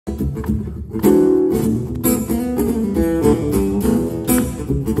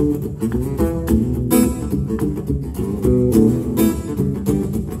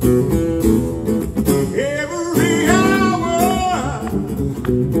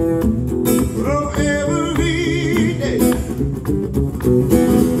Oh, every day,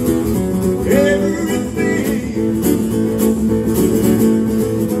 everything,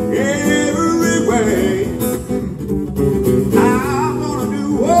 every way, I'm gonna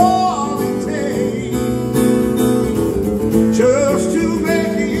do all it takes just to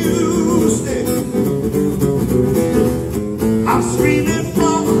make you stay. I'm screaming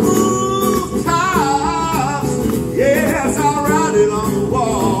from the rooftops, yes, I'll write it on the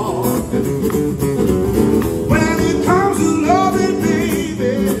wall. When it comes to loving,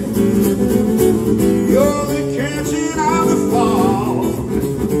 baby, you're the catching of the fall.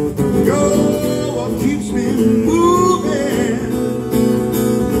 You're what keeps me moving.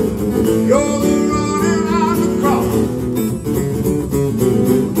 You're the running on the cross.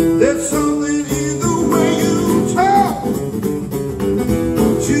 There's something in the way you talk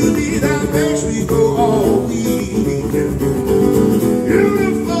to me that makes me go all weak.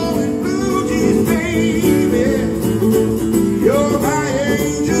 Beautiful in blue jeans, baby, you're my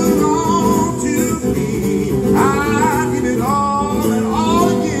angel on to me. I give it all and all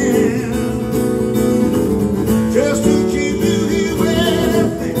again, just to keep you here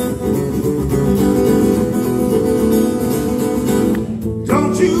with me.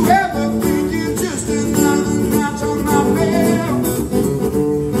 Don't you ever think you're just another notch on my belt.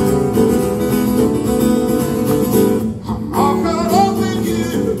 I'm all caught up with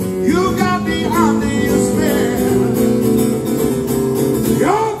you. You got me under your spell.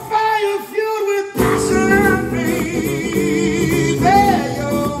 You're fire fueled with passion and faith.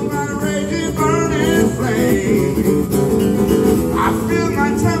 You're my raging, burning flame. I feel my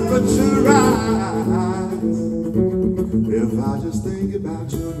temperature rise if I just think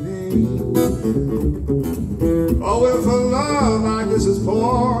about your name. Oh, if a love like this is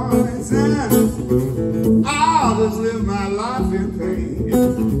poison, I'll just live my life in pain.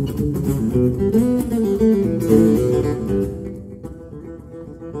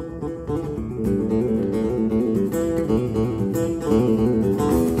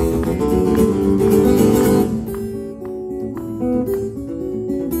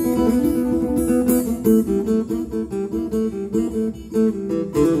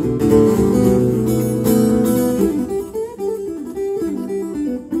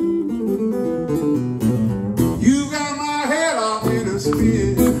 You got my head off in a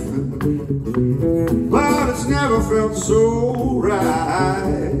spin, but it's never felt so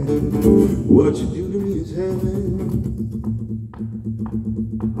right. What you do to me is heaven.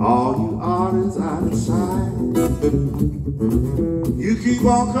 All you are is out of sight. You keep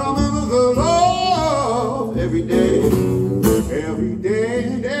on coming with the love every day and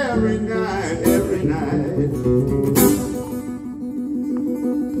every night, every night.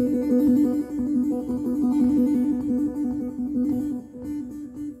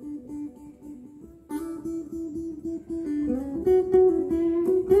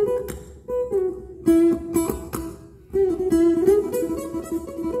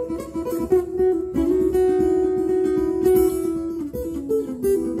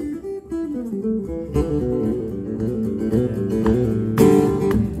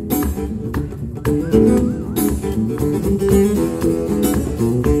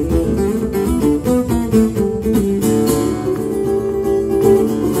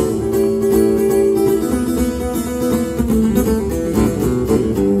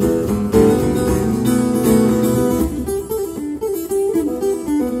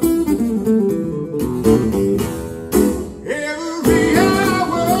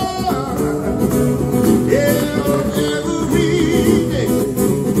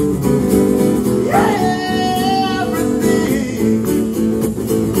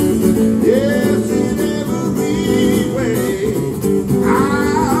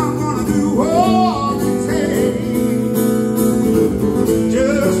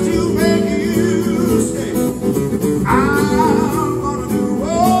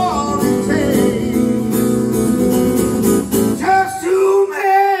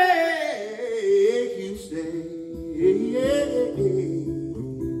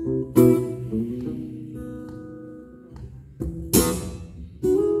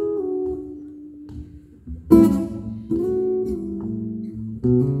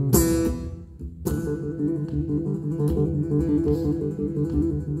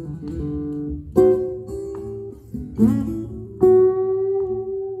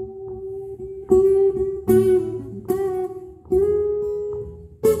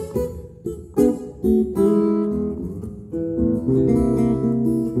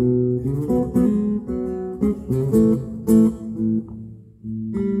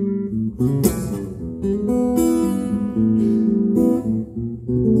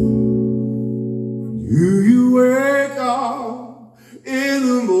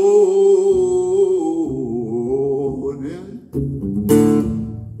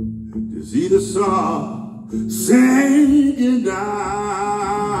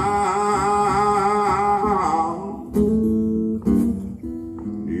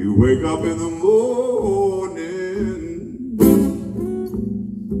 wake up in the morning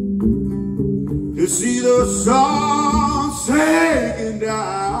to see the sun sinking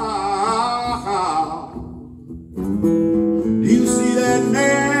down. You see that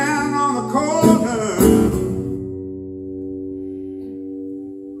man on the corner,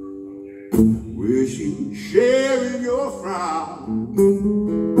 wish you would share in your frown.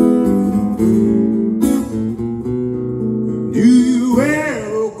 Do you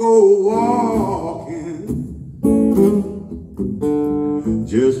ever go walking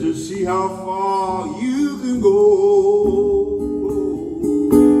just to see how far you can go?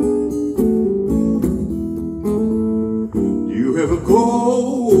 Do you ever go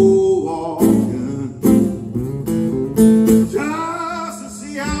walking just to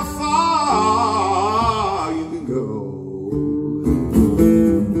see how far you can go?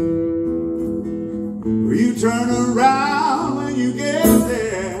 Will you turn around when you get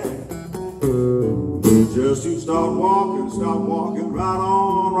there, just to start walking right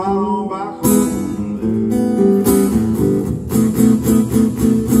on back home?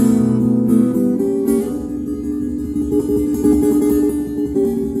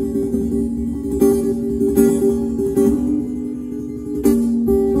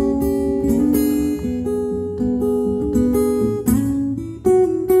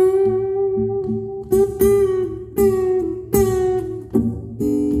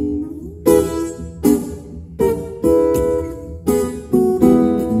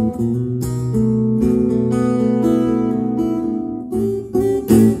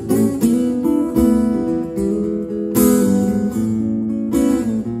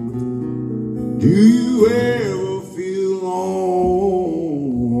 Do you ever feel lonely,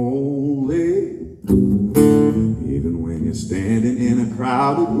 even when you're standing in a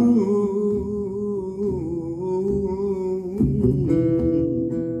crowded room?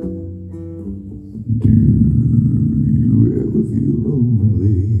 Do you ever feel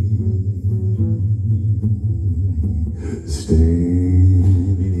lonely,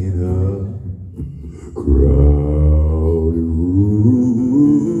 standing in a crowded room?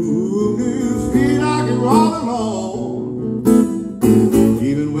 All alone,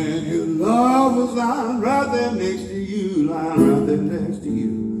 even when your love was lying right there next to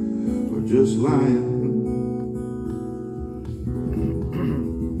you, or just lying.